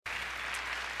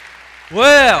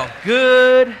Well,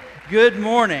 good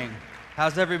morning.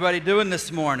 How's everybody doing this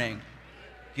morning?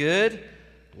 Good?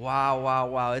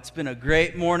 Wow. It's been a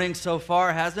great morning so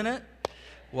far, hasn't it?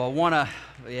 Well,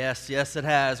 yes, it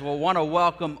has. Well, want to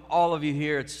welcome all of you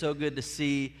here. It's so good to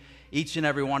see each and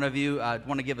every one of you. I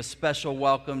want to give a special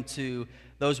welcome to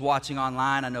those watching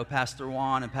online. I know Pastor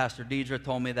Juan and Pastor Deidre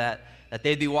told me that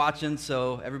they'd be watching,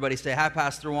 so everybody say hi,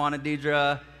 Pastor Juan and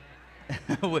Deidre.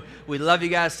 We love you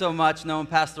guys so much. Knowing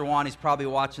Pastor Juan, he's probably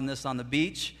watching this on the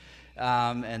beach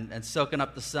and soaking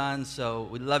up the sun. So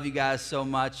we love you guys so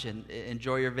much and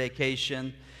enjoy your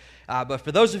vacation. But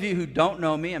for those of you who don't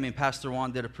know me, Pastor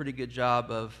Juan did a pretty good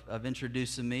job of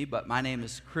introducing me. But my name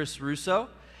is Chris Russo.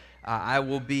 I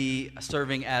will be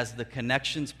serving as the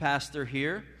Connections Pastor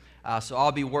here. So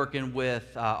I'll be working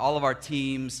with all of our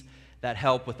teams that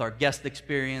help with our guest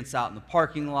experience out in the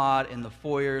parking lot, in the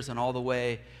foyers, and all the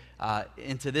way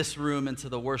into this room, into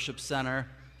the worship center.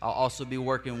 I'll also be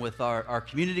working with our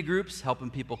community groups,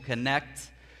 helping people connect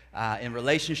in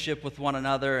relationship with one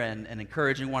another and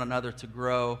encouraging one another to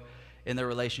grow in their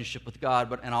relationship with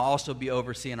God. And I'll also be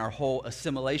overseeing our whole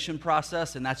assimilation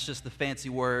process, and that's just the fancy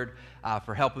word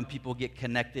for helping people get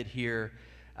connected here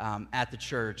at the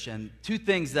church. And two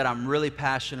things that I'm really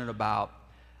passionate about.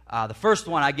 The first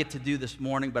one I get to do this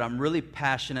morning, but I'm really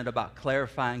passionate about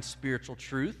clarifying spiritual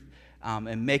truth.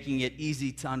 And making it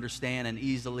easy to understand and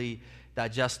easily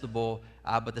digestible.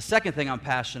 But the second thing I'm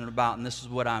passionate about, and this is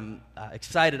what I'm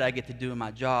excited I get to do in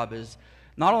my job, is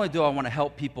not only do I want to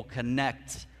help people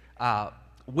connect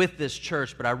with this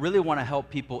church, but I really want to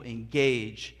help people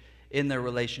engage in their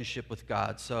relationship with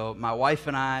God. So my wife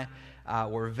and I,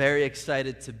 we're very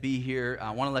excited to be here. I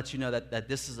want to let you know that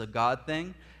this is a God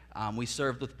thing. We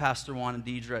served with Pastor Juan and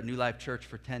Deidre at New Life Church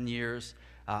for 10 years.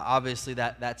 Obviously,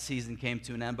 that season came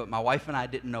to an end, but my wife and I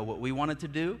didn't know what we wanted to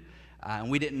do,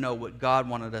 and we didn't know what God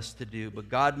wanted us to do, but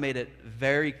God made it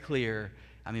very clear.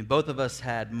 Both of us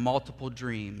had multiple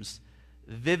dreams,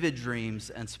 vivid dreams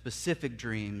and specific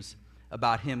dreams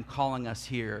about Him calling us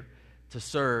here to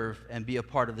serve and be a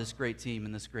part of this great team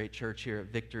and this great church here at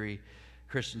Victory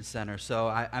Christian Center. So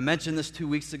I mentioned this 2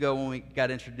 weeks ago when we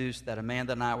got introduced, that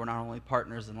Amanda and I were not only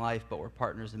partners in life, but we're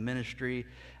partners in ministry.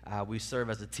 We serve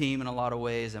as a team in a lot of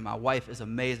ways, and my wife is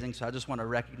amazing, so I just want to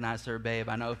recognize her, babe.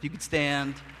 I know if you could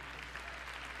stand.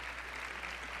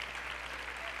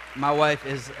 My wife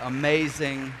is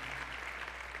amazing.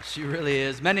 She really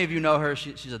is. Many of you know her.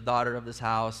 She's a daughter of this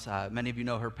house. Many of you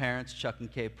know her parents, Chuck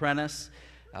and Kay Prentice,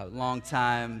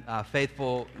 long-time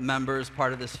faithful members,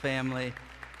 part of this family.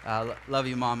 Love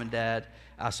you, Mom and Dad.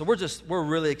 So we're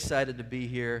really excited to be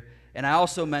here. And I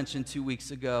also mentioned 2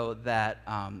 weeks ago that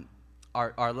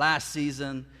our last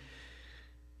season,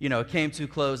 it came to a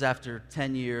close after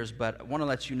 10 years, but I want to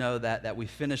let you know that we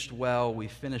finished well, we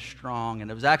finished strong, and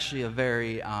it was actually a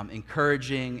very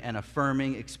encouraging and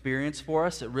affirming experience for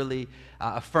us. It really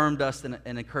affirmed us and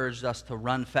encouraged us to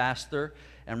run faster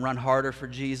and run harder for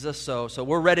Jesus. So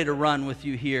we're ready to run with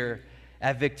you here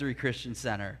at Victory Christian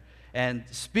Center. And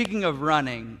speaking of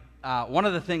running, one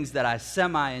of the things that I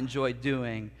semi-enjoy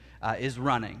doing is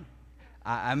running.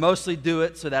 I mostly do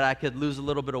it so that I could lose a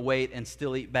little bit of weight and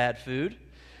still eat bad food.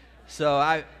 So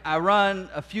I run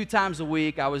a few times a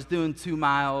week. I was doing 2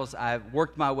 miles. I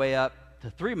worked my way up to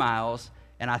 3 miles,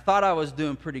 and I thought I was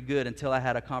doing pretty good until I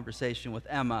had a conversation with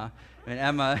Emma.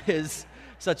 Emma is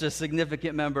such a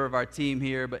significant member of our team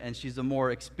here, and she's a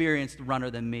more experienced runner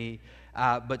than me.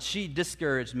 But she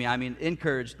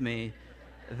encouraged me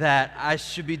that I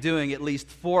should be doing at least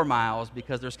 4 miles,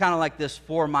 because there's kind of like this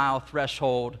 4-mile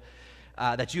threshold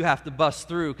that you have to bust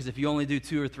through, because if you only do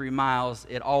 2 or 3 miles,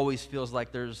 it always feels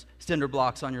like there's cinder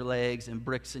blocks on your legs and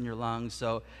bricks in your lungs.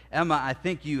 So, Emma, I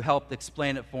think you helped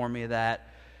explain it for me that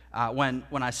when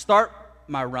I start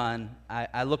my run,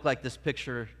 I look like this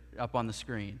picture up on the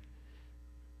screen.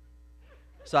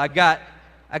 So I got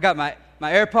my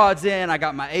AirPods in, I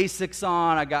got my Asics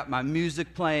on, I got my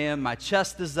music playing, my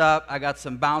chest is up, I got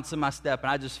some bounce in my step,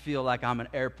 and I just feel like I'm an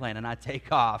airplane and I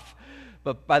take off.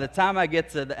 But by the time I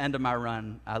get to the end of my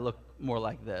run, I look more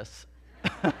like this.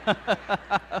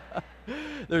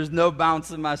 There's no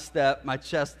bounce in my step, my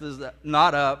chest is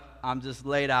not up, I'm just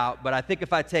laid out. But I think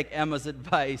if I take Emma's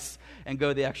advice and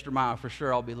go the extra mile, for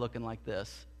sure I'll be looking like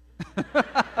this.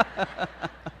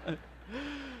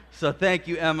 So thank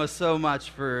you, Emma, so much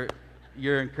for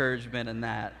your encouragement in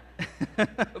that.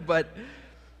 But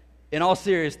in all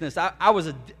seriousness, I was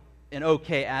an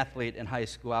okay athlete in high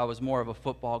school. I was more of a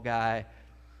football guy.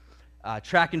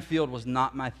 Track and field was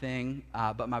not my thing,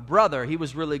 but my brother, he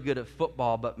was really good at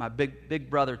football, but my big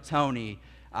brother, Tony,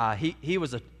 he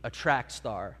was a track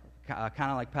star,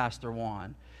 kind of like Pastor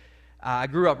Juan. I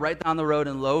grew up right down the road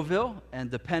in Lowville,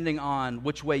 and depending on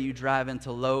which way you drive into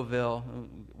Lowville,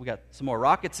 we got some more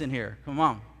rockets in here. Come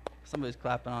on. Somebody's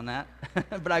clapping on that.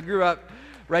 But I grew up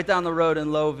right down the road in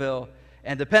Lowville,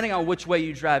 and depending on which way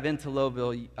you drive into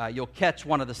Lowville, you'll catch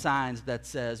one of the signs that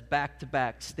says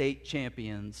back-to-back state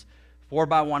champions,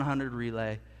 4x100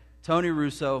 relay, Tony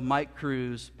Russo, Mike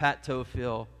Cruz, Pat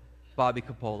Tofield, Bobby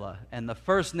Capola. And the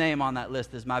first name on that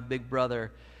list is my big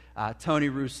brother, Tony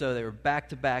Russo. They were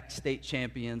back-to-back state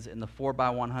champions in the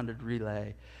 4x100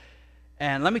 relay.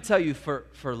 And let me tell you, for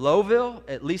Lowville,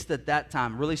 at least at that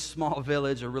time, really small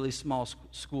village, a really small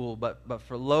school, but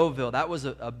for Lowville, that was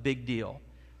a big deal.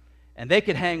 And they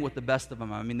could hang with the best of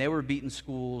them. I mean, they were beating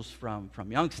schools from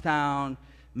Youngstown,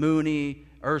 Mooney,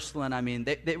 Ursuline. I mean,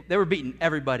 they were beating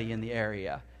everybody in the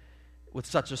area with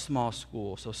such a small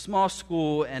school. So small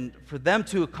school, and for them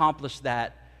to accomplish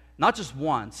that, not just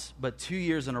once, but 2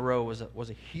 years in a row was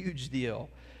a huge deal.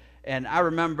 And I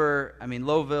remember,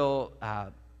 Lowville,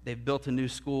 they've built a new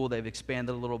school. They've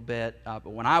expanded a little bit. But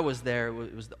when I was there,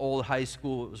 it was the old high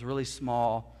school. It was really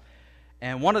small.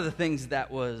 And one of the things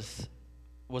that was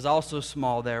also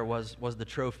small there was the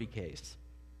trophy case.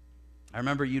 I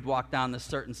remember you'd walk down this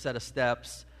certain set of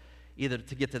steps, either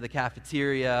to get to the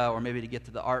cafeteria or maybe to get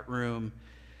to the art room.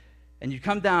 And you'd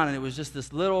come down, and it was just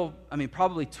this little,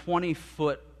 probably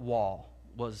 20-foot wall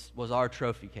was our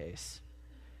trophy case.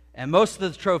 And most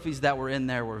of the trophies that were in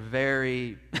there were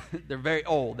they're very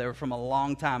old. They were from a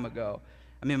long time ago.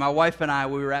 My wife and I,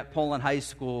 we were at Poland High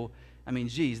School.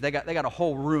 They got a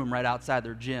whole room right outside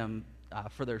their gym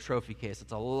for their trophy case.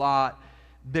 It's a lot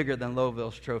bigger than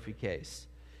Lowville's trophy case.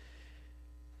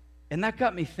 And that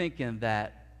got me thinking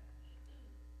that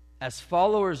as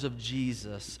followers of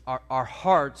Jesus, our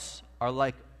hearts are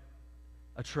like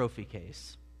a trophy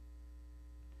case.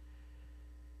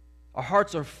 Our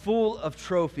hearts are full of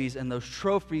trophies, and those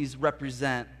trophies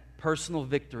represent personal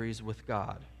victories with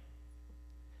God.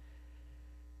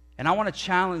 And I want to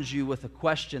challenge you with a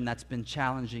question that's been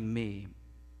challenging me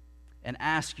and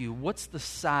ask you, what's the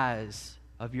size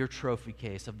of your trophy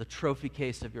case, of the trophy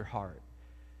case of your heart?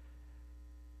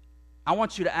 I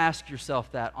want you to ask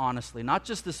yourself that honestly, not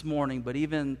just this morning, but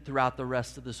even throughout the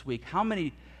rest of this week. How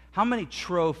many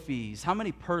trophies, how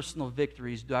many personal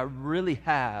victories do I really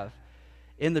have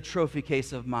in the trophy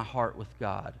case of my heart with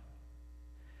God?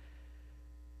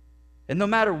 And no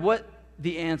matter what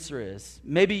the answer is,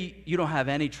 maybe you don't have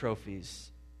any trophies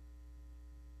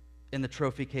in the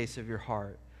trophy case of your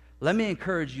heart. Let me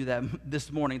encourage you that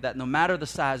this morning that no matter the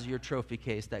size of your trophy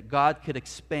case, that God could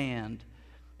expand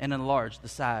and enlarge the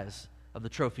size of the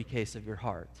trophy case of your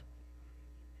heart.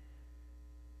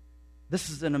 This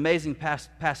is an amazing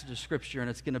passage of Scripture, and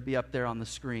it's going to be up there on the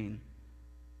screen.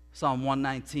 Psalm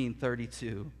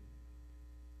 119:32.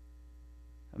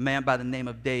 A man by the name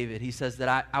of David, he says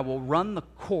that I will run the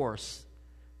course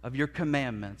of your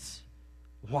commandments.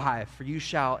 Why? For you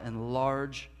shall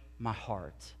enlarge my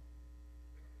heart.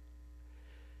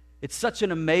 It's such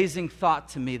an amazing thought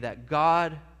to me that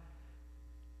God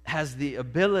has the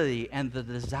ability and the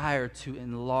desire to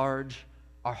enlarge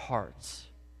our hearts.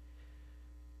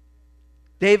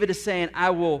 David is saying, I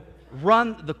will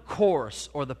run the course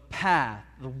or the path,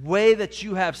 the way that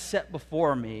you have set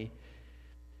before me,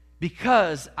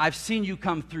 because I've seen you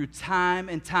come through time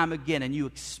and time again, and you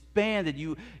expanded,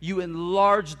 you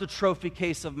enlarged the trophy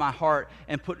case of my heart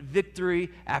and put victory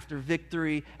after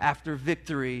victory after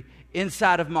victory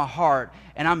inside of my heart,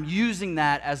 and I'm using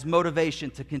that as motivation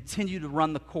to continue to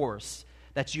run the course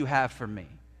that you have for me.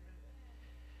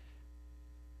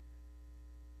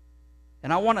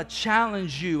 And I want to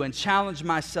challenge you and challenge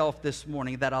myself this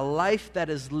morning that a life that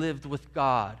is lived with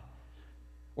God,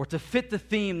 or to fit the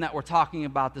theme that we're talking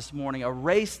about this morning, a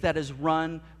race that is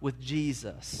run with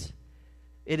Jesus,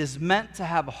 it is meant to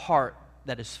have a heart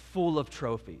that is full of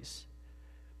trophies.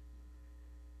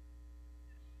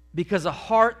 Because a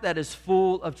heart that is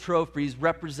full of trophies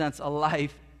represents a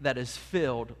life that is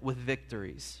filled with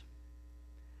victories.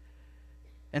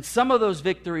 And some of those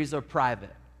victories are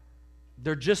private.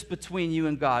 They're just between you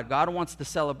and God. God wants to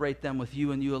celebrate them with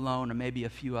you and you alone, or maybe a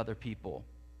few other people.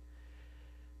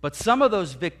 But some of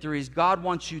those victories, God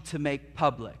wants you to make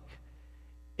public.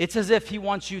 It's as if He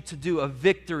wants you to do a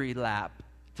victory lap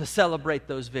to celebrate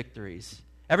those victories.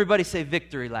 Everybody say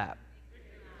victory lap.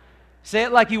 Say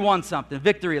it like you won something.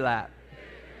 Victory lap.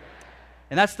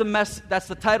 And that's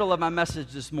the title of my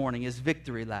message this morning, is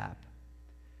Victory Lap.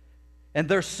 And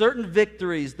there's certain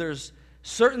victories, there's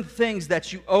certain things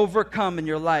that you overcome in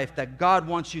your life that God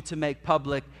wants you to make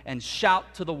public and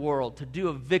shout to the world, to do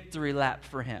a victory lap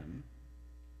for Him.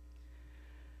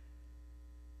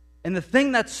 And the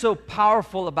thing that's so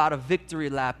powerful about a victory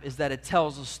lap is that it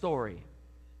tells a story.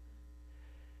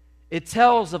 It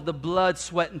tells of the blood,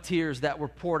 sweat, and tears that were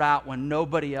poured out when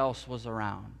nobody else was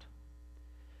around.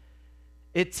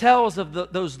 It tells of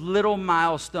those little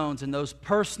milestones and those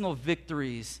personal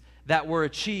victories that were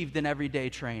achieved in everyday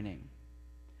training.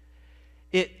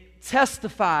 It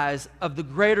testifies of the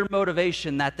greater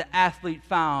motivation that the athlete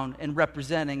found in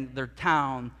representing their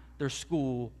town, their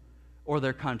school, or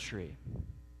their country.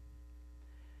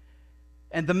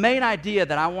 And the main idea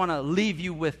that I want to leave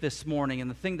you with this morning, and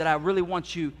the thing that I really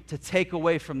want you to take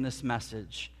away from this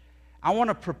message, I want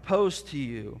to propose to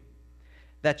you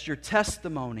that your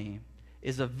testimony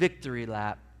is a victory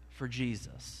lap for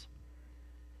Jesus.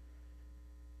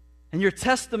 And your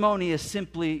testimony is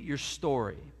simply your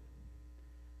story.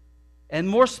 And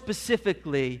more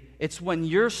specifically, it's when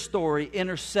your story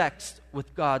intersects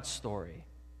with God's story.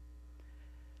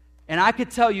 And I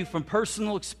could tell you from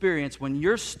personal experience, when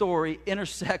your story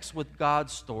intersects with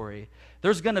God's story,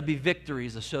 there's going to be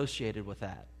victories associated with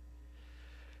that.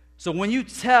 So when you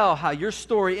tell how your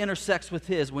story intersects with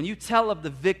His, when you tell of the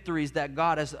victories that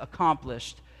God has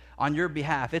accomplished on your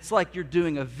behalf, it's like you're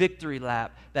doing a victory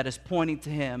lap that is pointing to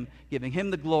Him, giving Him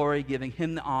the glory, giving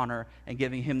Him the honor, and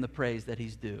giving Him the praise that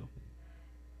He's due.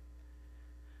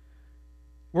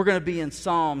 We're going to be in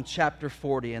Psalm chapter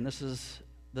 40, and this is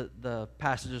the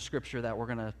passage of Scripture that we're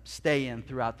going to stay in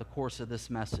throughout the course of this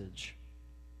message.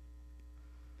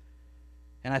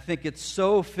 And I think it's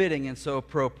so fitting and so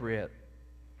appropriate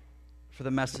for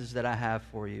the message that I have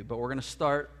for you. But we're going to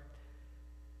start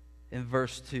in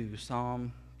verse 2,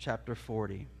 Psalm chapter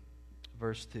 40,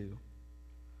 verse 2. It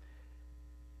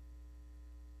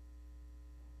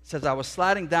says, I was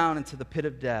sliding down into the pit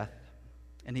of death,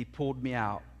 and He pulled me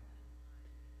out.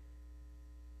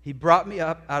 He brought me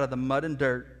up out of the mud and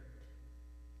dirt.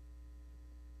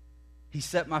 He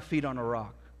set my feet on a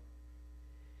rock.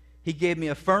 He gave me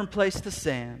a firm place to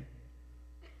stand.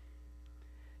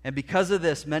 And because of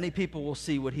this, many people will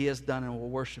see what He has done and will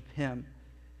worship Him.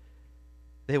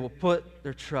 They will put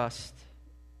their trust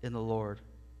in the Lord.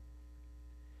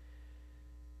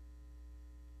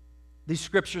 These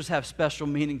scriptures have special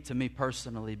meaning to me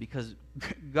personally because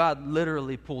God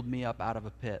literally pulled me up out of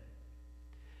a pit.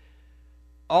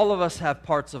 All of us have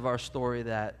parts of our story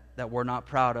that we're not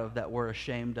proud of, that we're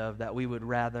ashamed of, that we would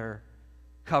rather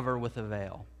cover with a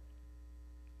veil.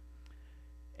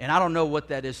 And I don't know what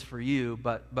that is for you,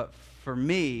 but for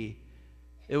me,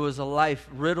 it was a life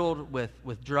riddled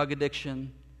with drug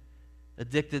addiction,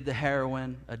 addicted to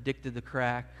heroin, addicted to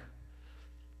crack.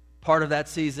 Part of that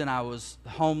season, I was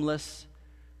homeless,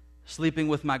 sleeping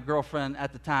with my girlfriend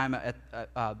at the time at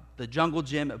the jungle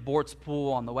gym at Bort's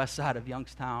Pool on the west side of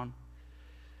Youngstown.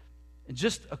 And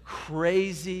just a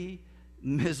crazy,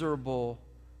 miserable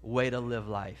way to live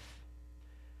life.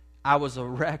 I was a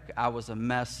wreck. I was a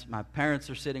mess. My parents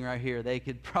are sitting right here. They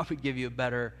could probably give you a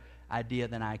better idea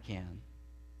than I can.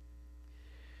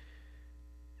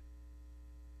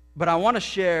 But I want to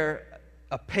share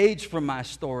a page from my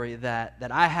story that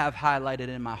I have highlighted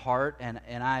in my heart, and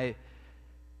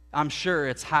I'm sure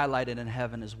it's highlighted in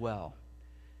heaven as well.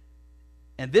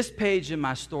 And this page in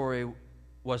my story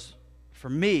was, for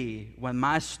me, when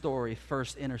my story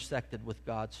first intersected with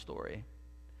God's story.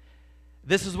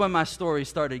 This is when my story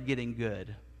started getting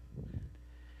good.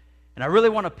 And I really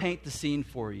want to paint the scene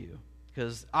for you,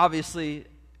 because obviously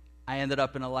I ended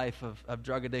up in a life of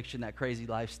drug addiction, that crazy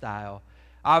lifestyle.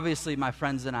 Obviously, my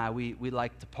friends and I, we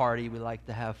like to party, we like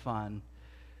to have fun.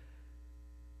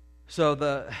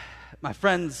 So my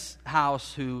friend's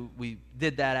house, who we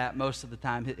did that at most of the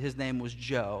time, his name was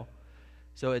Joe.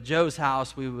 So at Joe's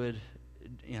house, we would,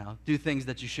 do things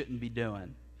that you shouldn't be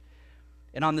doing.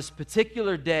 And on this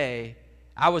particular day,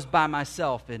 I was by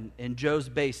myself in Joe's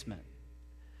basement.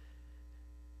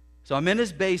 So I'm in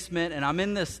his basement, and I'm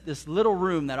in this little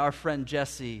room that our friend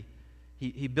Jesse,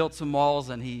 he built some walls,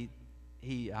 and he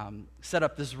set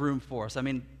up this room for us. I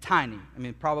mean, tiny. I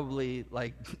mean, probably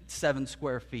like 7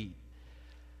 square feet.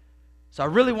 So I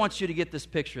really want you to get this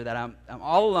picture that I'm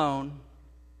all alone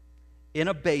in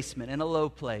a basement, in a low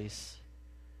place,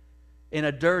 in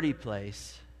a dirty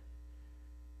place.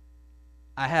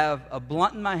 I have a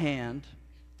blunt in my hand,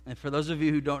 and for those of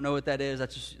you who don't know what that is,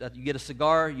 that's just that you get a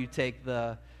cigar, you take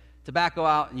the tobacco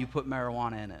out, and you put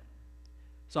marijuana in it.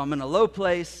 So I'm in a low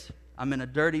place, I'm in a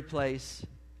dirty place,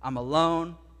 I'm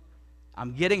alone,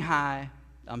 I'm getting high,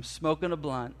 I'm smoking a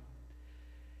blunt,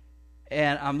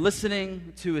 and I'm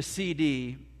listening to a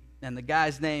CD, and the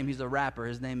guy's name, he's a rapper,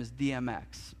 his name is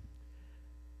DMX.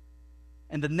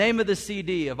 And the name of the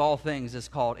CD, of all things, is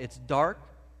called It's Dark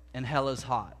and Hell is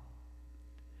Hot.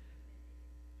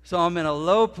 So I'm in a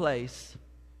low place,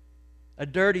 a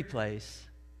dirty place.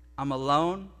 I'm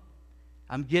alone.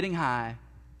 I'm getting high.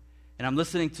 And I'm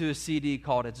listening to a CD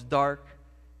called It's Dark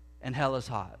and Hell is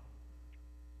Hot.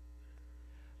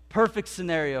 Perfect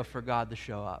scenario for God to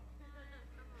show up.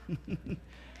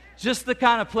 Just the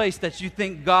kind of place that you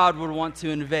think God would want to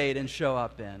invade and show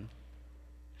up in.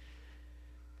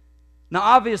 Now,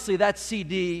 obviously, that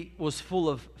CD was full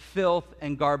of filth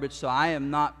and garbage, so I am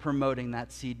not promoting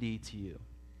that CD to you.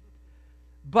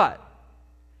 But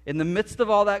in the midst of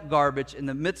all that garbage, in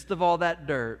the midst of all that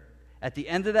dirt, at the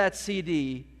end of that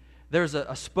CD, there's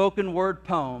a spoken word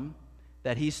poem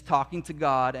that he's talking to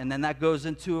God, and then that goes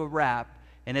into a rap,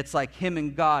 and it's like him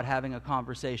and God having a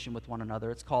conversation with one another.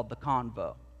 It's called The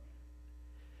Convo.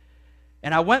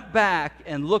 And I went back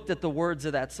and looked at the words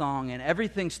of that song, and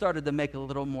everything started to make a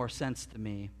little more sense to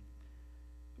me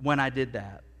when I did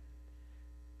that.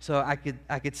 So I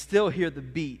could still hear the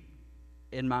beat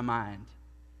in my mind.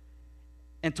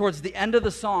 And towards the end of the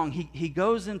song, he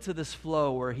goes into this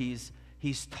flow where he's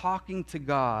talking to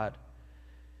God,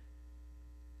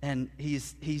 and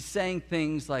he's saying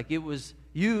things like, it was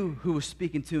you who was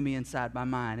speaking to me inside my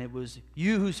mind. It was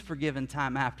you who's forgiven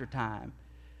time after time.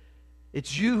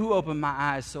 It's you who opened my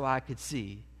eyes so I could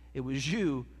see. It was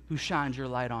you who shined your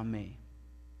light on me.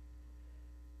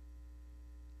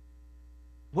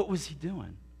 What was he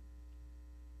doing?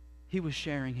 He was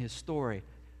sharing his story.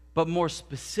 But more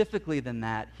specifically than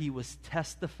that, he was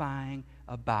testifying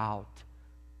about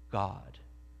God.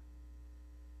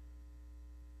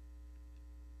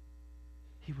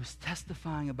 He was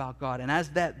testifying about God. And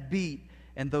as that beat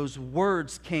and those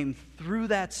words came through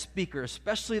that speaker,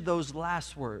 especially those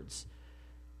last words,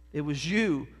 it was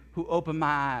you who opened my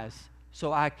eyes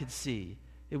so I could see.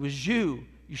 It was you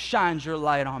shined your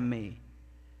light on me.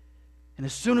 And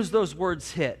as soon as those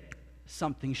words hit,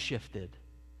 something shifted.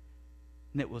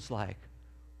 And it was like,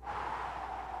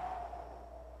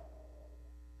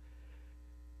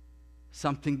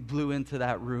 something blew into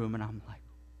that room, and I'm like,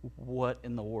 what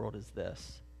in the world is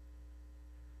this?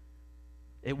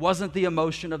 It wasn't the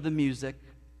emotion of the music.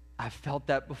 I felt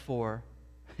that before.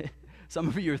 Some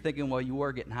of you are thinking, well, you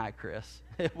were getting high, Chris.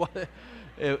 It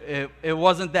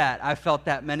wasn't that. I felt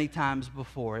that many times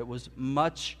before. It was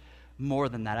much more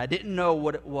than that. I didn't know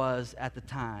what it was at the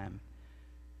time.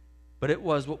 But it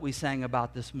was what we sang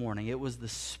about this morning. It was the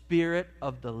Spirit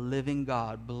of the living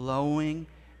God blowing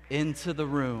into the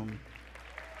room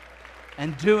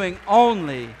and doing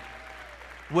only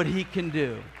what he can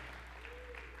do.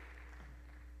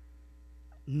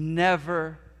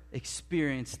 Never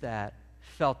experienced that,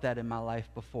 felt that in my life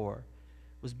before.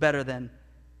 It was better than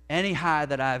any high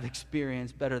that I've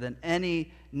experienced, better than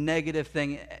any negative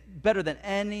thing, better than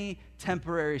any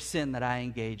temporary sin that I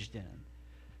engaged in.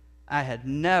 I had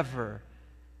never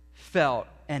felt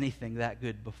anything that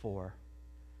good before.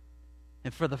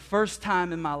 And for the first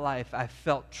time in my life, I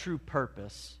felt true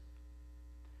purpose.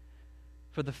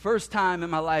 For the first time in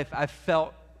my life, I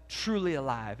felt truly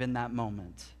alive in that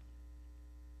moment.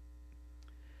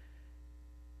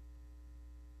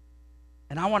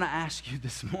 And I want to ask you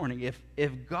this morning,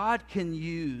 if God can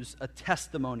use a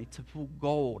testimony to pull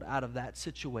gold out of that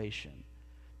situation,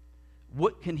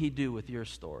 what can he do with your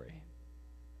story?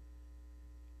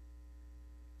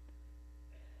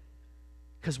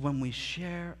 Because when we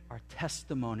share our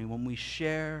testimony, when we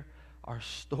share our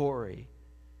story,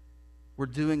 we're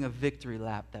doing a victory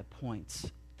lap that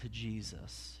points to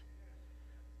Jesus.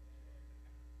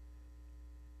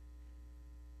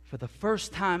 For the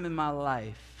first time in my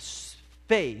life,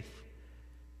 faith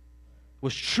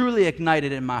was truly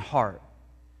ignited in my heart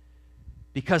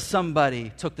because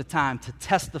somebody took the time to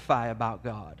testify about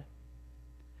God.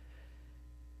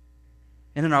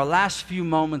 And in our last few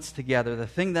moments together, the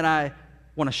thing that I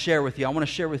want to share with you, I want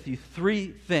to share with you 3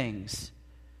 things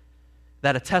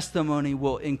that a testimony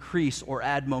will increase or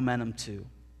add momentum to.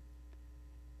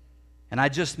 And I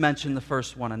just mentioned the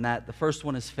first one, and the first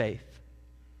one is faith.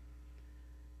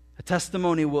 A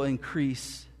testimony will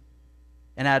increase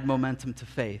and add momentum to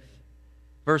faith.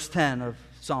 Verse 10 of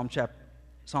Psalm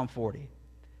 40.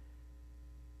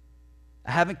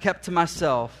 I haven't kept to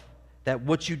myself that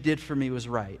what you did for me was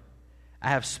right. I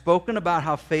have spoken about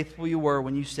how faithful you were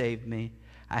when you saved me.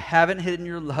 I haven't hidden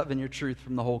your love and your truth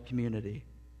from the whole community.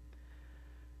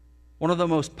 One of the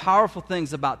most powerful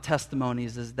things about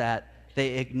testimonies is that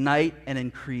they ignite and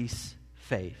increase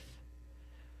faith.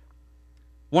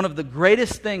 One of the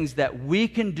greatest things that we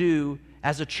can do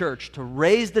as a church to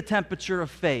raise the temperature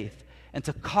of faith and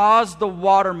to cause the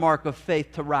watermark of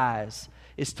faith to rise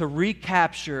is to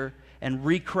recapture and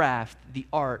recraft the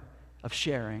art of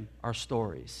sharing our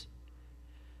stories.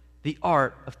 the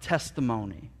art of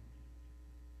testimony.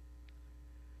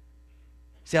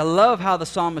 See, I love how the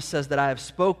psalmist says that I have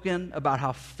spoken about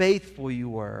how faithful you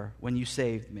were when you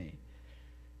saved me.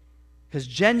 Because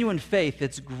genuine faith,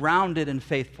 it's grounded in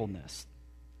faithfulness.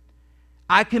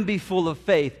 I can be full of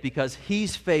faith because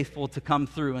He's faithful to come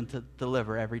through and to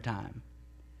deliver every time.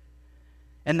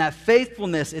 And that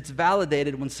faithfulness, it's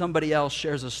validated when somebody else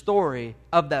shares a story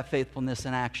of that faithfulness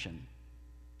in action.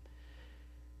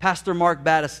 Pastor Mark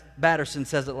Batterson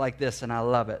says it like this, and I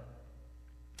love it.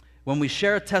 When we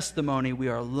share a testimony, we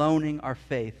are loaning our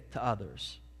faith to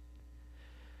others.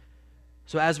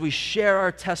 So as we share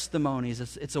our testimonies,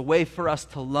 it's a way for us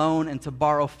to loan and to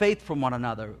borrow faith from one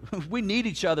another. We need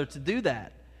each other to do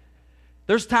that.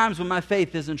 There's times when my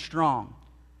faith isn't strong,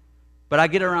 but I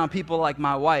get around people like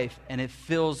my wife, and it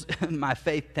fills my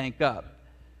faith tank up.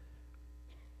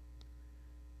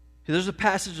 There's a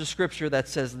passage of Scripture that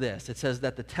says this. It says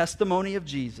that the testimony of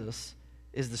Jesus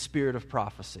is the spirit of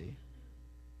prophecy.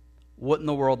 What in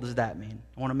the world does that mean?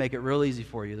 I want to make it real easy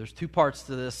for you. There's two parts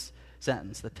to this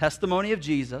sentence. The testimony of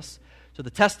Jesus. So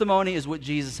the testimony is what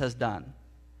Jesus has done.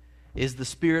 Is the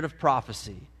spirit of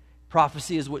prophecy.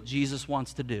 Prophecy is what Jesus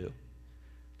wants to do.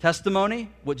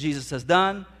 Testimony, what Jesus has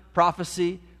done.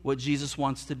 Prophecy, what Jesus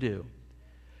wants to do.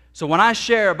 So when I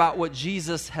share about what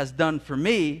Jesus has done for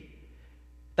me,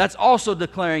 that's also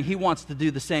declaring He wants to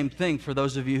do the same thing for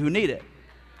those of you who need it.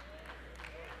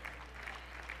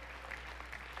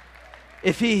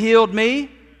 If He healed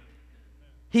me,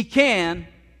 He can,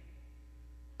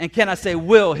 and can I say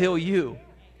will heal you.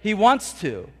 He wants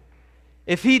to.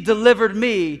 If He delivered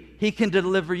me, He can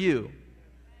deliver you.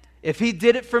 If He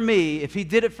did it for me, if He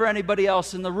did it for anybody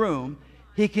else in the room,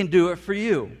 He can do it for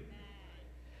you.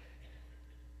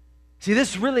 See,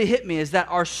 this really hit me, is that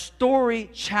our story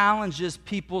challenges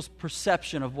people's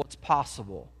perception of what's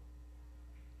possible.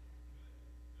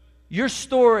 Your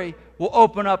story will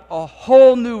open up a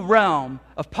whole new realm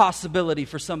of possibility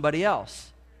for somebody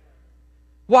else.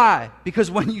 Why? Because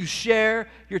when you share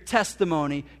your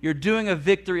testimony, you're doing a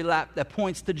victory lap that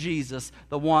points to Jesus,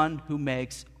 the one who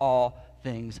makes all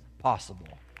things possible.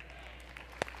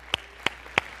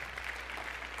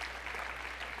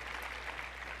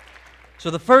 So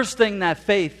the first thing that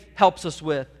faith helps us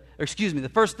with,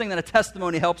 the first thing that a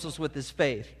testimony helps us with is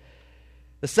faith.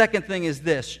 The second thing is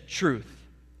this, truth.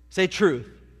 Say truth.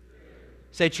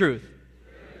 Say truth.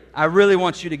 I really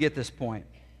want you to get this point.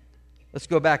 Let's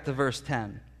go back to verse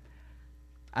 10.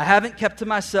 I haven't kept to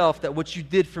myself that what you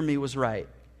did for me was right.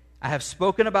 I have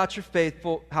spoken about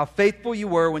how faithful you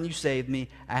were when you saved me.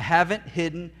 I haven't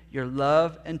hidden your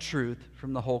love and truth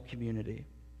from the whole community.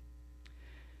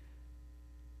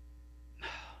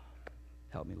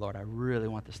 Help me, Lord. I really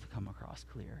want this to come across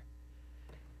clear.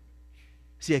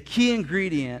 See, a key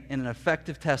ingredient in an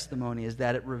effective testimony is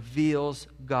that it reveals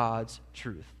God's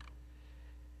truth.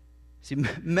 See,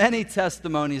 many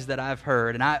testimonies that I've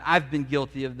heard, and I've been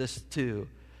guilty of this too,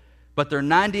 but they're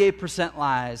 98%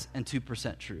 lies and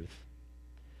 2% truth.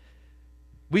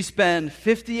 We spend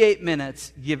 58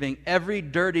 minutes giving every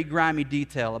dirty, grimy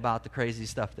detail about the crazy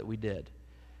stuff that we did.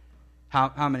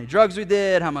 How many drugs we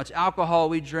did, how much alcohol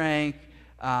we drank,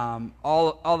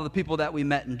 all of the people that we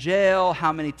met in jail,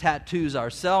 how many tattoos our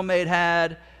cellmate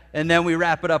had, and then we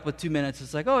wrap it up with 2 minutes.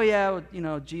 It's like, oh yeah,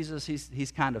 Jesus,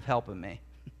 he's kind of helping me.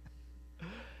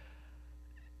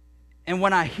 And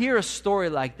when I hear a story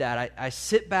like that, I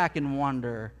sit back and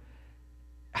wonder,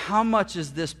 how much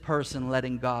is this person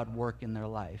letting God work in their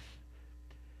life?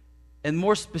 And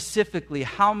more specifically,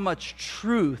 how much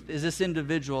truth is this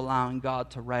individual allowing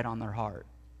God to write on their heart?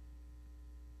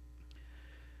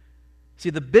 See,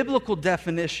 the biblical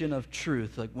definition of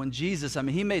truth, like when Jesus,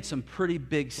 He made some pretty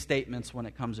big statements when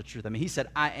it comes to truth. He said,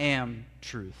 I am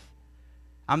truth.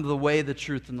 I'm the way, the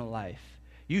truth, and the life.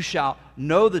 You shall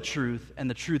know the truth, and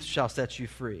the truth shall set you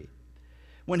free.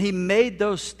 When He made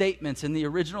those statements in the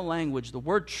original language, the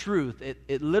word truth,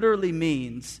 it literally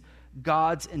means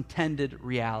God's intended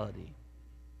reality.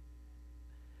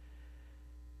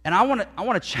 And I want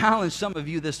to challenge some of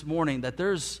you this morning that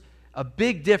there's a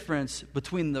big difference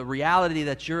between the reality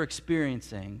that you're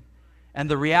experiencing and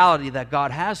the reality that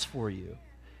God has for you.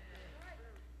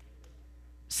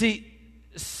 See,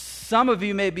 some of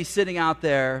you may be sitting out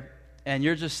there and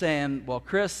you're just saying, well,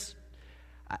 Chris,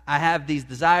 I have these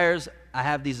desires, I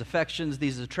have these affections,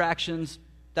 these attractions.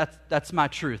 That's my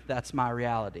truth. That's my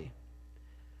reality.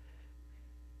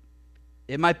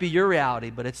 It might be your reality,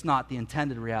 but it's not the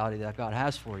intended reality that God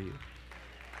has for you.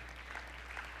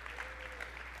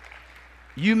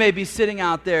 You may be sitting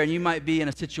out there and you might be in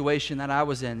a situation that I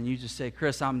was in, and you just say,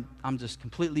 Chris, I'm just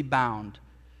completely bound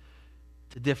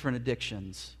to different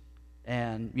addictions.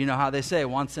 And you know how they say,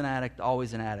 once an addict,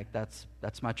 always an addict.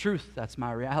 That's my truth. That's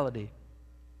my reality.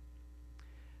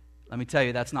 Let me tell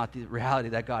you, that's not the reality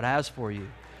that God has for you.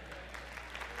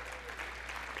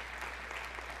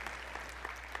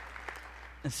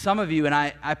 And some of you, and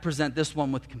I present this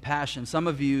one with compassion, some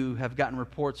of you have gotten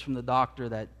reports from the doctor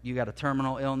that you got a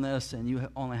terminal illness and you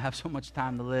only have so much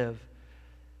time to live.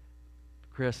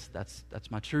 Chris, that's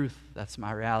my truth. That's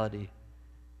my reality.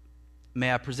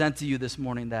 May I present to you this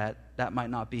morning that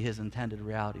might not be His intended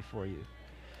reality for you.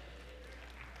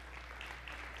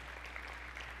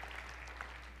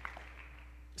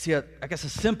 See, I guess a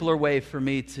simpler way for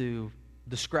me to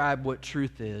describe what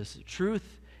truth is.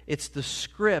 Truth, it's the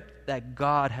script that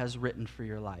God has written for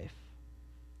your life.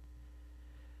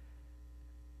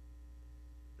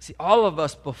 See, all of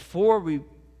us, before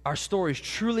our stories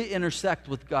truly intersect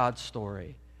with God's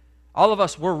story, all of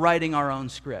us, we're writing our own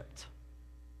script.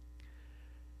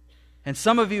 And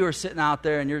some of you are sitting out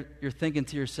there and you're thinking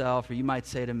to yourself, or you might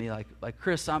say to me, like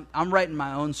Chris, I'm writing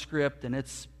my own script and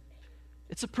it's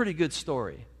a pretty good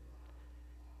story.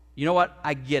 You know what?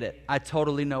 I get it. I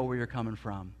totally know where you're coming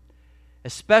from.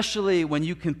 Especially when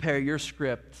you compare your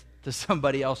script to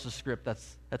somebody else's script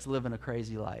that's living a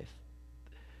crazy life.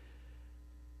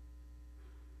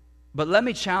 But let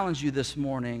me challenge you this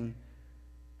morning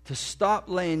to stop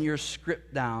laying your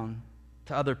script down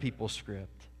to other people's script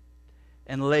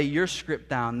and lay your script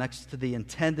down next to the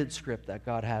intended script that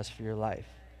God has for your life.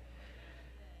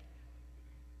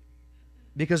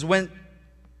 Because when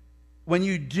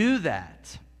you do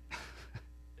that,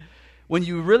 when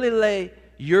you really lay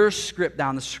your script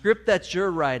down, the script that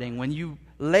you're writing, when you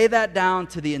lay that down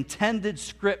to the intended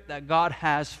script that God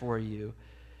has for you,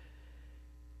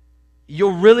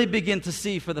 you'll really begin to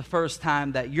see for the first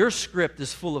time that your script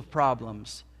is full of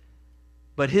problems,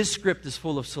 but His script is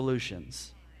full of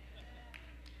solutions.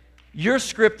 Your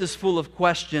script is full of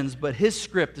questions, but His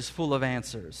script is full of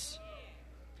answers.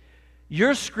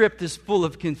 Your script is full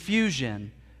of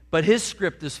confusion, but His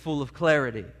script is full of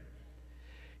clarity.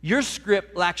 Your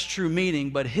script lacks true meaning,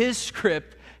 but His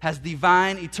script has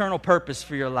divine, eternal purpose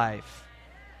for your life.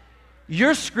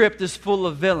 Your script is full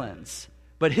of villains,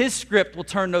 but His script will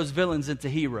turn those villains into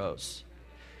heroes.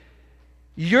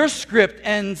 Your script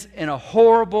ends in a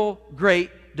horrible,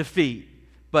 great defeat,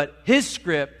 but His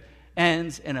script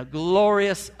ends in a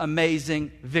glorious,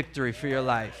 amazing victory for your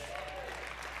life.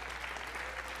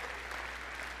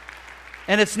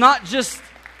 And it's not just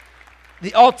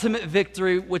the ultimate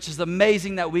victory, which is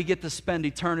amazing that we get to spend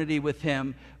eternity with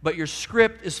Him, but your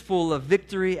script is full of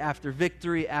victory after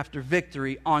victory after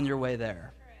victory on your way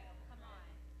there.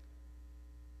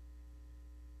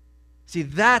 See,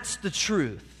 that's the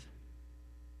truth.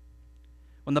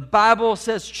 When the Bible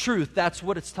says truth, that's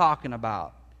what it's talking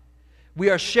about. We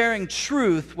are sharing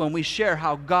truth when we share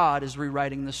how God is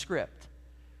rewriting the script.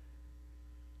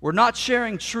 We're not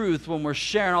sharing truth when we're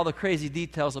sharing all the crazy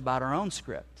details about our own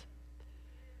script.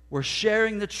 We're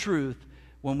sharing the truth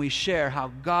when we share how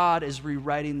God is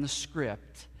rewriting the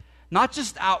script. Not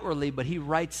just outwardly, but He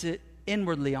writes it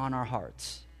inwardly on our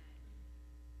hearts.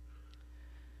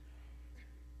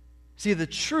 See, the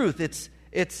truth,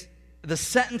 it's the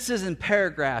sentences and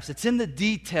paragraphs. It's in the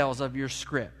details of your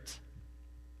script.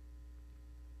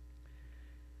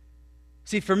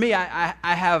 See, for me, I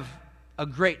have a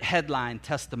great headline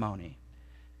testimony.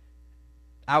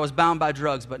 I was bound by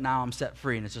drugs, but now I'm set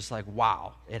free. And it's just like,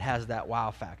 wow, it has that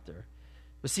wow factor.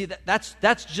 But see,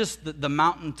 that's just the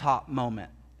mountaintop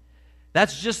moment.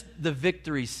 That's just the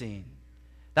victory scene.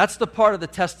 That's the part of the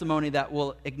testimony that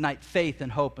will ignite faith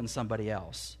and hope in somebody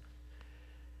else.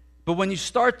 But when you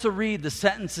start to read the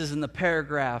sentences in the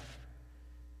paragraphs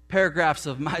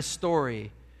of my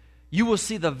story, you will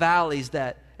see the valleys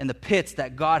and the pits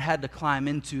that God had to climb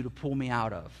into to pull me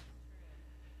out of.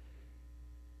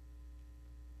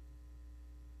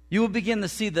 You will begin to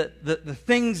see the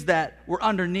things that were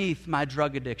underneath my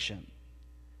drug addiction.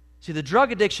 See, the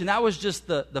drug addiction, that was just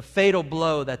the fatal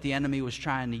blow that the enemy was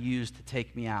trying to use to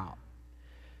take me out.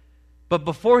 But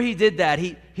before he did that,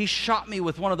 he shot me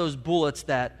with one of those bullets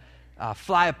that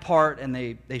fly apart and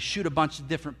they shoot a bunch of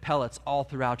different pellets all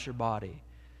throughout your body.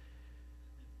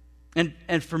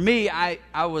 And for me,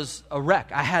 I was a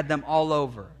wreck. I had them all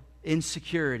over.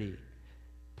 Insecurity,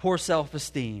 poor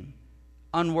self-esteem,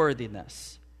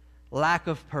 unworthiness, lack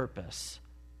of purpose,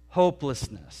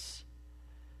 hopelessness,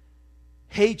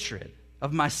 hatred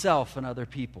of myself and other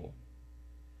people.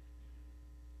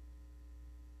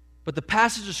 But the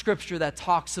passage of Scripture that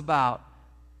talks about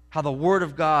how the Word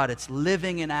of God, it's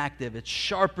living and active, it's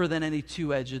sharper than any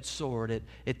two-edged sword,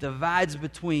 it divides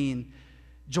between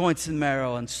joints and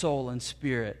marrow and soul and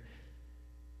spirit.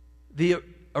 The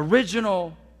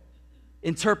original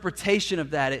interpretation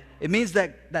of that, it means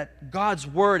that God's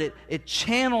word, it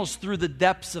channels through the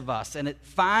depths of us, and it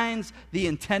finds the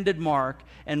intended mark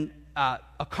and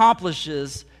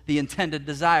accomplishes the intended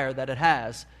desire that it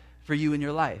has for you in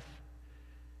your life.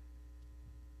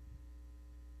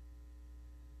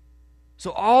 So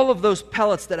all of those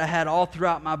pellets that I had all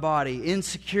throughout my body,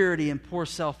 insecurity and poor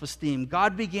self-esteem,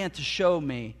 God began to show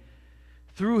me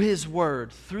through His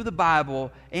Word, through the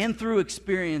Bible, and through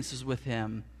experiences with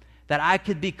Him, that I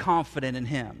could be confident in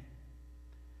Him.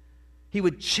 He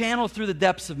would channel through the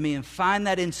depths of me and find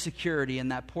that insecurity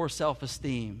and that poor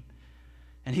self-esteem.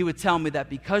 And He would tell me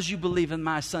that because you believe in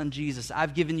my Son Jesus,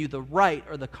 I've given you the right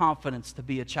or the confidence to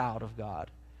be a child of God.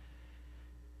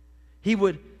 He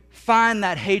would find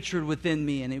that hatred within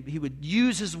me, and He would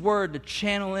use His Word to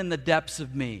channel in the depths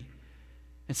of me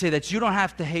and say that you don't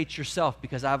have to hate yourself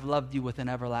because I've loved you with an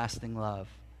everlasting love.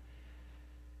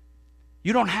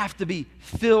 You don't have to be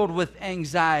filled with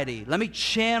anxiety. Let me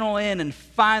channel in and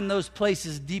find those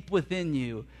places deep within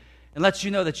you and let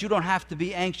you know that you don't have to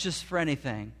be anxious for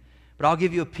anything, but I'll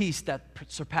give you a peace that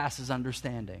surpasses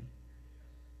understanding.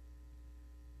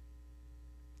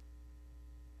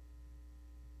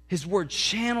 His Word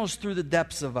channels through the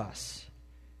depths of us.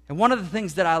 And one of the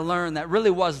things that I learned that really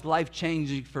was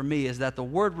life-changing for me is that the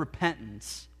word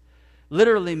repentance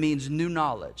literally means new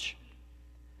knowledge.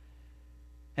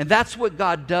 And that's what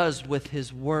God does with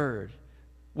His Word.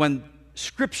 When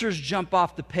Scriptures jump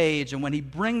off the page and when He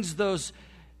brings those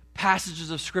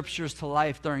passages of Scriptures to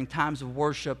life during times of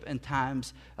worship and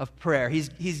times of prayer,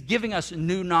 He's giving us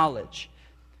new knowledge.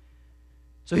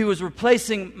 So He was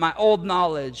replacing my old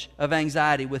knowledge of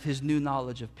anxiety with His new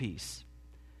knowledge of peace.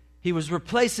 He was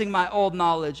replacing my old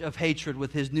knowledge of hatred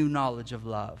with His new knowledge of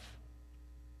love.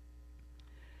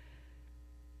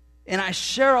 And I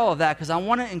share all of that because I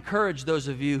want to encourage those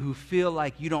of you who feel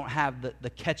like you don't have the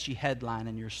catchy headline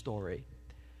in your story.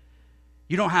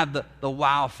 You don't have the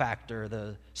wow factor,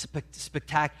 the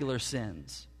spectacular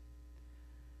sins.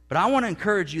 But I want to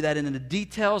encourage you that in the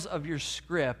details of your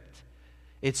script,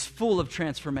 it's full of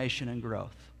transformation and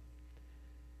growth.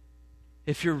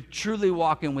 If you're truly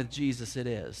walking with Jesus, it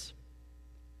is.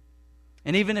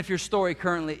 And even if your story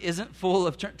currently isn't full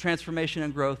of transformation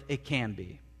and growth, it can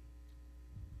be.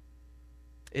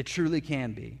 It truly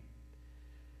can be.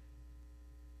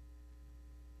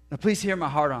 Now, please hear my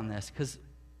heart on this, because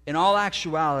in all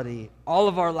actuality, all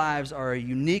of our lives are a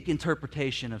unique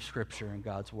interpretation of Scripture and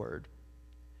God's Word.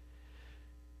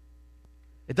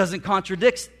 It doesn't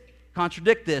contradict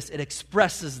this, it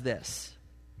expresses this.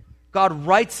 God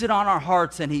writes it on our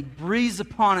hearts and He breathes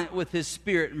upon it with His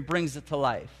Spirit and brings it to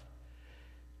life.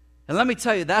 And let me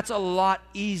tell you, that's a lot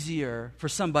easier for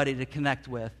somebody to connect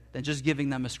with than just giving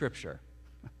them a scripture.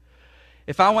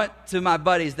 If I went to my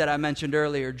buddies that I mentioned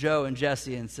earlier, Joe and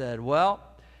Jesse, and said, well,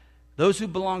 those who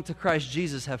belong to Christ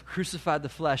Jesus have crucified the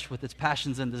flesh with its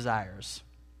passions and desires,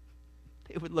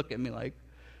 they would look at me like,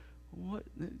 what?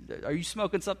 Are you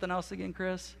smoking something else again,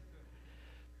 Chris?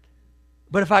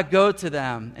 But if I go to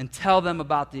them and tell them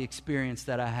about the experience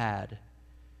that I had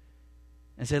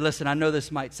and say, listen, I know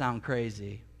this might sound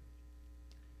crazy,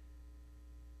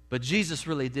 but Jesus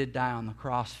really did die on the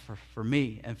cross for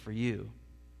me and for you.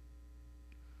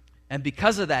 And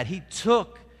because of that, He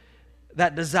took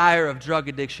that desire of drug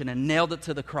addiction and nailed it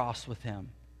to the cross with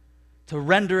Him to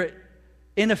render it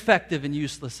ineffective and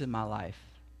useless in my life.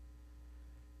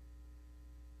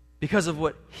 Because of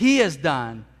what He has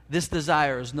done, this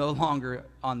desire is no longer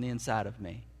on the inside of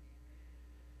me.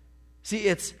 See,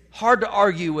 it's hard to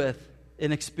argue with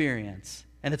an experience,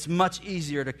 and it's much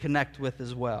easier to connect with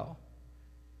as well.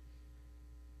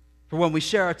 For when we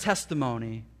share our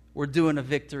testimony, we're doing a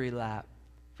victory lap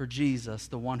for Jesus,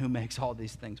 the one who makes all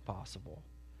these things possible.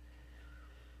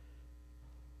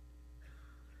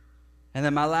 And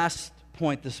then my last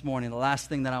point this morning, the last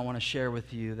thing that I want to share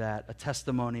with you that a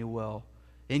testimony will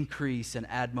increase and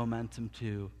add momentum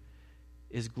to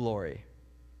is glory.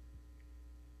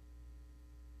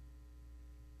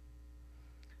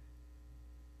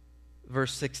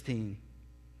 Verse 16.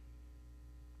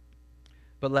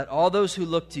 But let all those who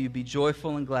look to you be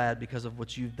joyful and glad because of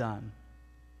what you've done.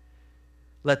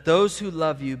 Let those who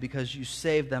love you because you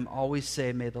saved them always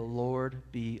say, may the Lord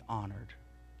be honored,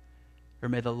 or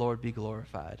may the Lord be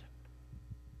glorified.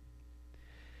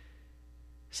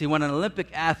 See, when an Olympic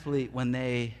athlete, when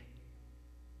they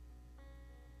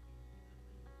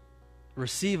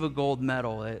receive a gold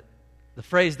medal, the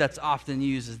phrase that's often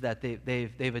used is that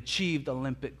they've achieved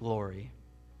Olympic glory.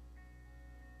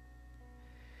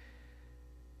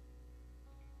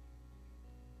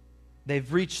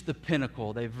 They've reached the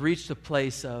pinnacle. They've reached a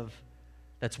place of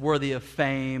that's worthy of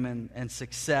fame and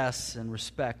success and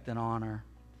respect and honor.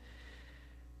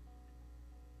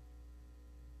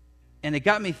 And it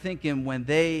got me thinking, when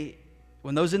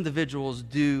those individuals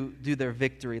do their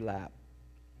victory lap,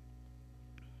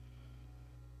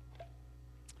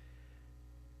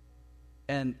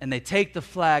 and they take the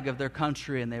flag of their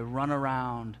country and they run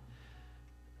around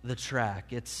the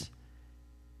track,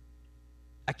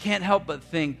 I can't help but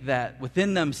think that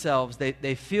within themselves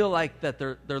they feel like that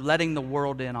they're letting the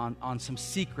world in on some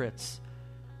secrets,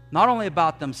 not only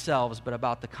about themselves but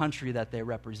about the country that they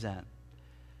represent.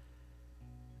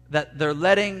 That they're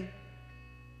letting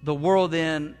the world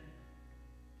in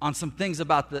on some things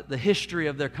about the history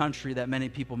of their country that many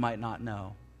people might not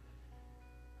know.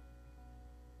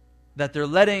 That they're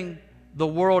letting the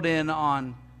world in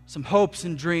on some hopes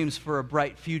and dreams for a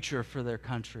bright future for their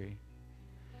country.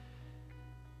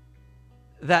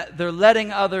 That they're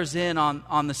letting others in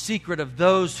on the secret of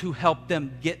those who helped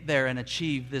them get there and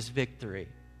achieve this victory.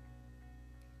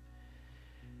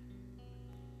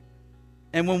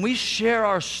 And when we share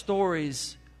our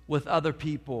stories with other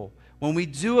people, when we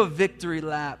do a victory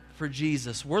lap for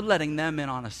Jesus, we're letting them in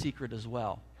on a secret as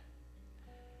well.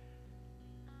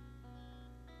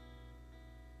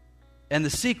 And the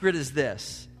secret is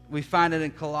this. We find it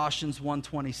in Colossians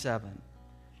 1:27.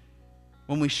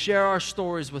 When we share our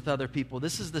stories with other people,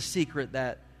 this is the secret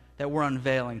that we're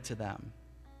unveiling to them.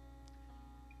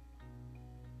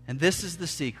 And this is the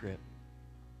secret.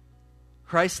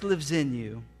 Christ lives in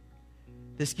you.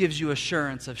 This gives you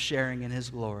assurance of sharing in His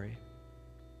glory.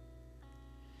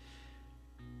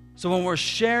 So when we're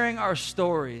sharing our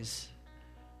stories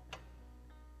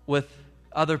with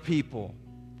other people,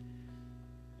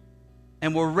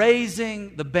 and we're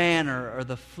raising the banner or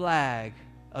the flag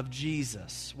of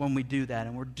Jesus when we do that,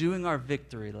 and we're doing our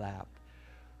victory lap,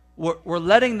 we're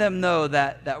letting them know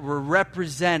that we're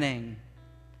representing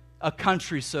a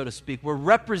country, so to speak. We're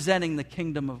representing the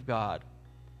kingdom of God.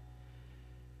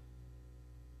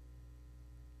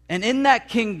 And in that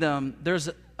kingdom, there's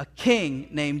a king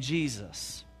named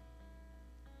Jesus.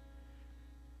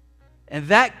 And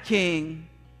that king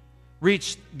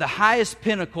reached the highest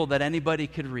pinnacle that anybody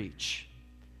could reach.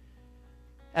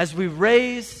 As we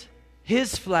raise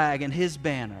His flag and His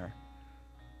banner,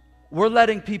 we're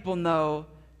letting people know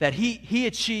that He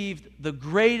achieved the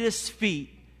greatest feat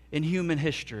in human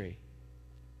history.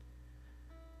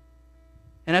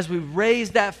 And as we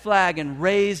raise that flag and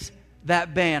raise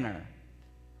that banner,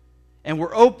 and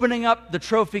we're opening up the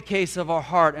trophy case of our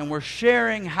heart, and we're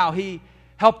sharing how He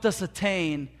helped us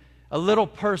attain a little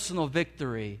personal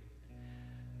victory,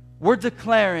 we're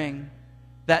declaring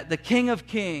that the King of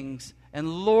Kings and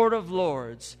Lord of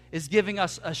Lords is giving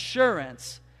us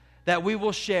assurance that we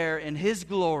will share in His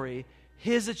glory,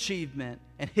 His achievement,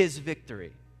 and His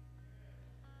victory.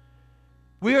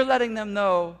 We are letting them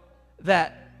know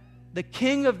that the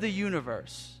King of the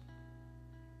universe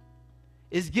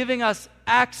is giving us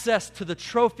access to the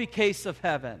trophy case of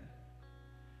heaven,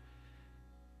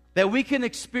 that we can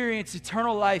experience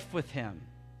eternal life with Him.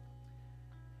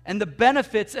 And the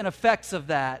benefits and effects of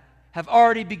that have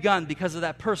already begun because of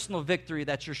that personal victory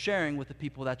that you're sharing with the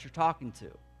people that you're talking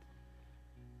to.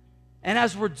 And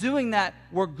as we're doing that,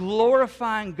 we're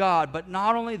glorifying God. But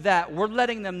not only that, we're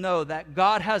letting them know that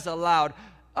God has allowed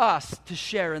us to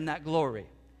share in that glory.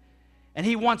 And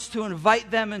He wants to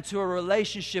invite them into a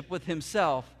relationship with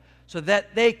Himself so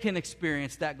that they can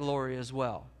experience that glory as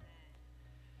well.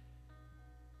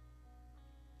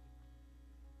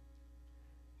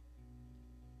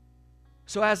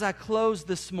 So as I close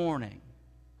this morning,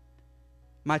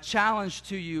 my challenge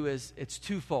to you is it's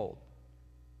twofold.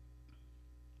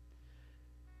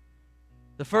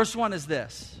 The first one is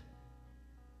this.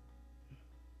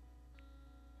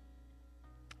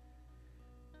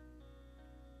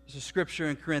 There's a scripture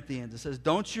in Corinthians. It says,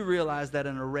 "Don't you realize that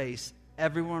in a race,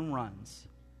 everyone runs,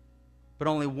 but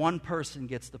only one person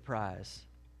gets the prize?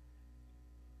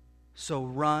 So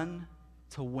run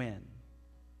to win."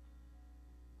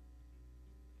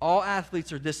 All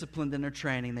athletes are disciplined in their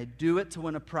training. They do it to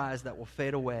win a prize that will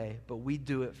fade away, but we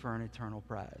do it for an eternal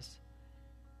prize.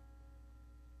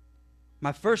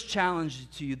 My first challenge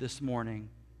to you this morning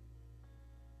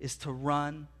is to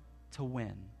run to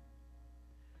win.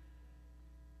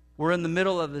 We're in the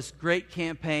middle of this great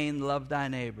campaign, Love Thy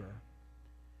Neighbor.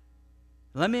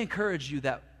 Let me encourage you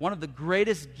that one of the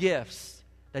greatest gifts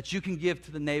that you can give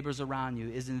to the neighbors around you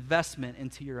is investment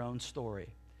into your own story.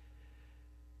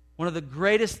 One of the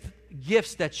greatest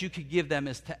gifts that you could give them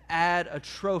is to add a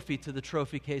trophy to the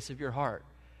trophy case of your heart.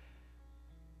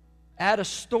 Add a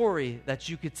story that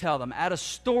you could tell them. Add a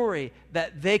story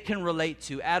that they can relate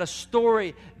to. Add a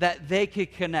story that they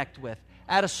could connect with.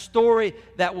 Add a story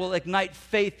that will ignite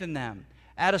faith in them.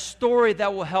 Add a story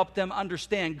that will help them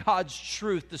understand God's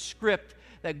truth, the script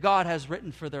that God has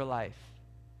written for their life.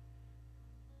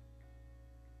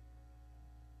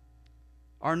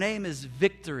 Our name is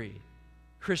Victory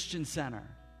Christian Center.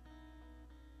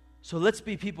 So let's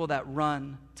be people that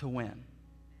run to win.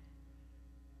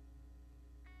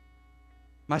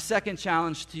 My second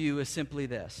challenge to you is simply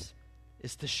this,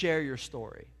 is to share your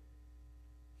story.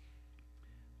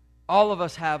 All of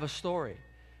us have a story.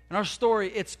 And our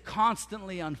story, it's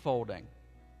constantly unfolding.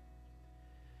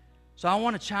 So I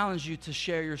want to challenge you to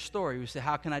share your story. You say,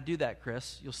 how can I do that,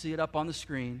 Chris? You'll see it up on the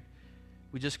screen.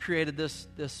 We just created this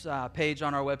page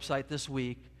on our website this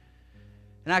week.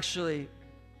 And actually,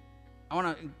 I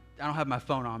don't have my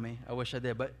phone on me. I wish I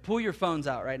did. But pull your phones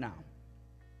out right now.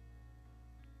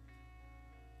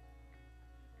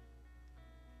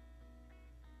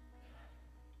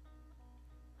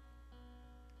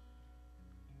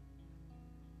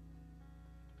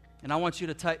 And I want you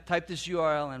to type this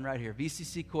URL in right here,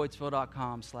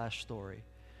 vcccoitesville.com/story.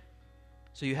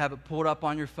 So you have it pulled up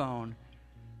on your phone.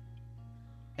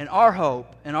 And our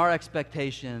hope and our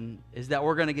expectation is that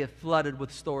we're going to get flooded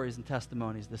with stories and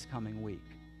testimonies this coming week.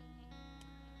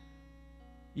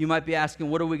 You might be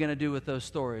asking, what are we going to do with those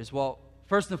stories? Well,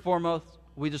 first and foremost,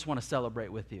 we just want to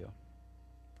celebrate with you.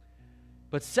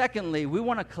 But secondly, we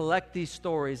want to collect these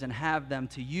stories and have them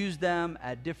to use them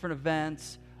at different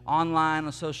events, online,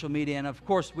 on social media, and of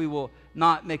course, we will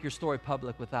not make your story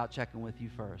public without checking with you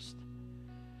first.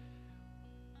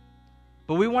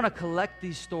 But we want to collect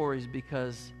these stories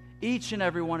because each and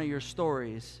every one of your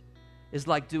stories is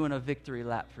like doing a victory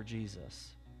lap for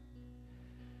Jesus.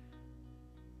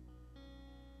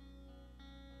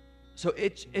 So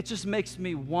it just makes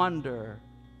me wonder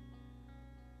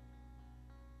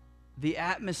the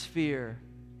atmosphere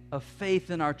of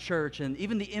faith in our church and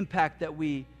even the impact that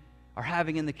we are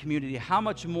having in the community, how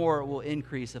much more it will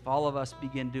increase if all of us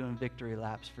begin doing victory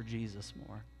laps for Jesus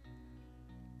more.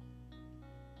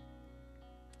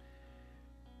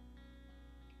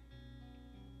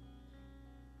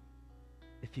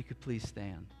 If you could please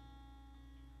stand.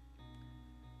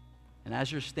 And as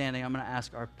you're standing, I'm going to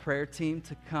ask our prayer team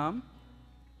to come.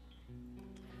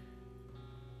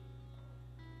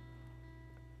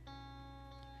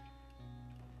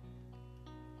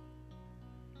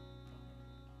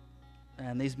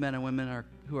 And these men and women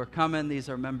who are coming, these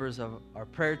are members of our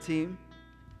prayer team.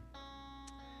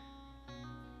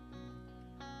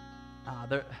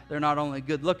 They're not only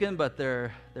good looking, but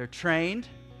they're trained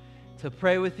to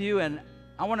pray with you. And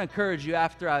I want to encourage you,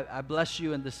 after I bless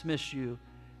you and dismiss you,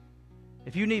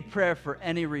 if you need prayer for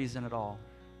any reason at all,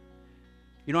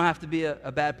 you don't have to be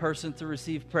a bad person to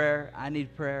receive prayer. I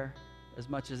need prayer as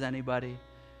much as anybody.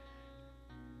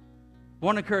 I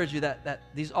want to encourage you that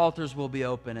these altars will be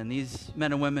open, and these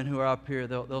men and women who are up here,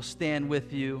 they'll stand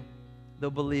with you, they'll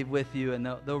believe with you, and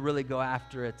they'll really go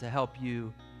after it to help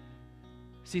you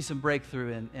see some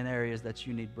breakthrough in areas that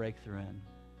you need breakthrough in.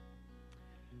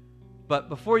 But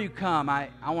before you come, I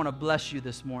want to bless you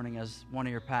this morning as one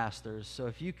of your pastors. So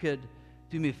if you could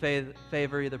do me a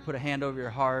favor, either put a hand over your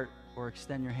heart or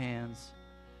extend your hands.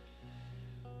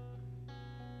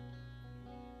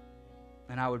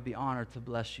 And I would be honored to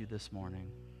bless you this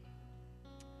morning.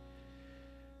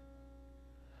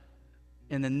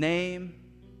 In the name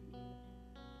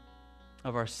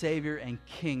of our Savior and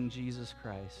King, Jesus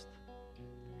Christ,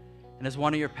 and as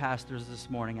one of your pastors this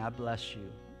morning, I bless you.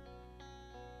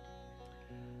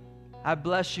 I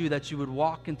bless you that you would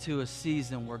walk into a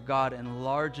season where God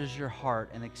enlarges your heart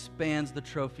and expands the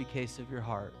trophy case of your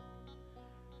heart.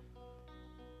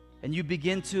 And you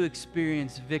begin to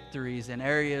experience victories in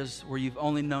areas where you've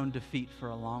only known defeat for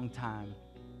a long time.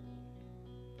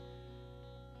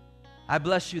 I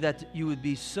bless you that you would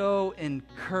be so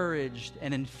encouraged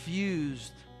and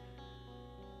infused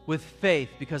with faith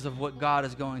because of what God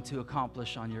is going to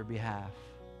accomplish on your behalf.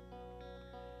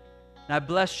 And I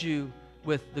bless you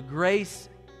with the grace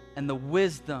and the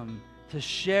wisdom to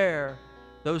share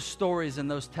those stories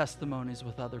and those testimonies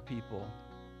with other people.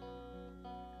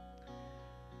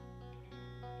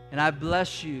 And I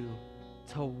bless you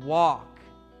to walk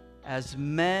as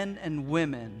men and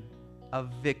women of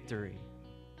victory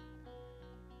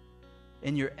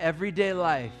in your everyday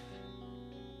life,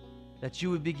 that you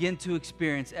would begin to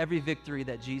experience every victory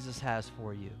that Jesus has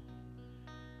for you.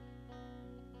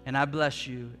 And I bless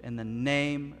you in the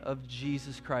name of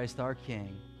Jesus Christ, our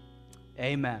King.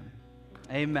 Amen.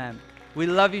 Amen. We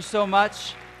love you so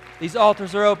much. These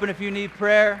altars are open if you need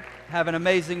prayer. Have an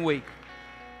amazing week.